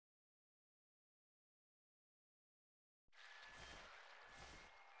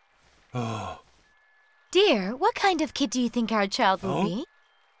Dear, what kind of kid do you think our child will be?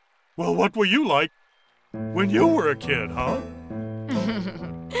 Well, what were you like when you were a kid, huh?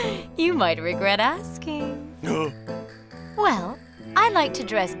 You might regret asking. Well, I like to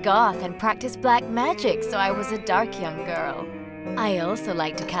dress goth and practice black magic, so I was a dark young girl. I also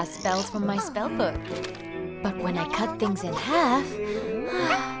like to cast spells from my spellbook. But when I cut things in half,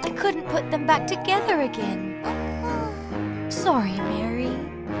 I couldn't put them back together again. Sorry, Mary.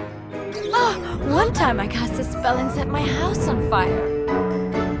 One time I cast a spell and set my house on fire.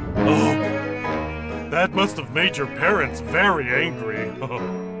 Oh, that must have made your parents very angry.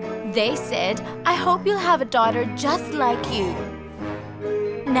 They said, I hope you'll have a daughter just like you.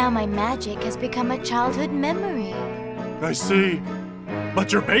 Now my magic has become a childhood memory. I see.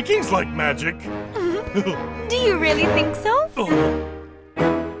 But your baking's like magic. Do you really think so?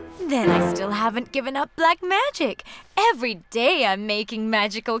 Then I still haven't given up black magic. Every day I'm making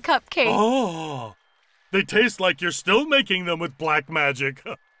magical cupcakes. Oh, they taste like you're still making them with black magic.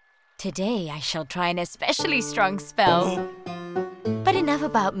 Today I shall try an especially strong spell. But enough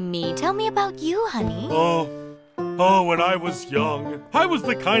about me. Tell me about you, honey. Oh, when I was young, I was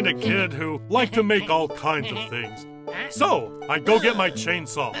the kind of kid who liked to make all kinds of things. So, I'd go get my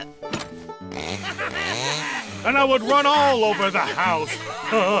chainsaw. And I would run all over the house.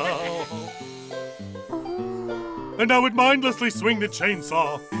 And I would mindlessly swing the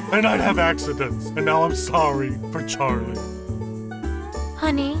chainsaw. And I'd have accidents. And now I'm sorry for Charlie.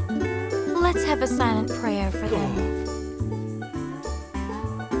 Honey, let's have a silent prayer for them.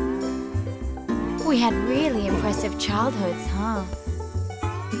 We had really impressive childhoods, huh?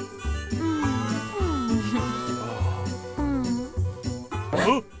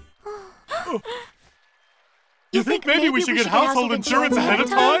 You think maybe we should get household insurance ahead of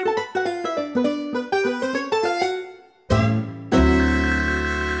time?